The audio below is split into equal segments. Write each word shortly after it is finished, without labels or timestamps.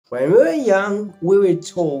When we were young, we were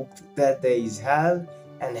told that there is hell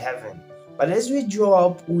and heaven. But as we grow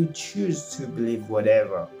up, we choose to believe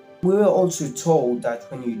whatever. We were also told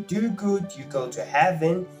that when you do good, you go to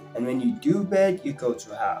heaven, and when you do bad, you go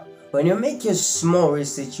to hell. When you make a small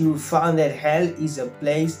research, you will find that hell is a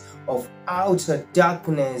place of outer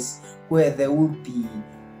darkness where there will be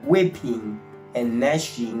weeping and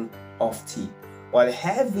gnashing of teeth, while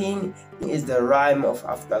heaven is the realm of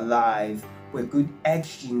afterlife where good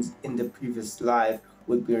actions in the previous life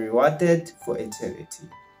will be rewarded for eternity.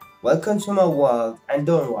 Welcome to my world, and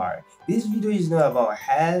don't worry, this video is not about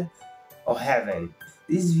hell or heaven.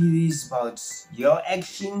 This video is about your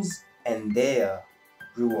actions and their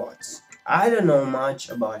rewards. I don't know much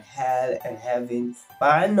about hell and heaven,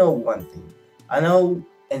 but I know one thing. I know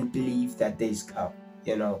and believe that there is karma,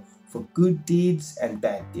 for good deeds and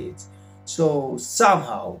bad deeds. So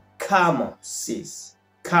somehow karma sees,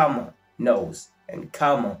 karma knows, and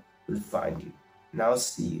karma will find you. And I'll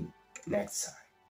see you next time.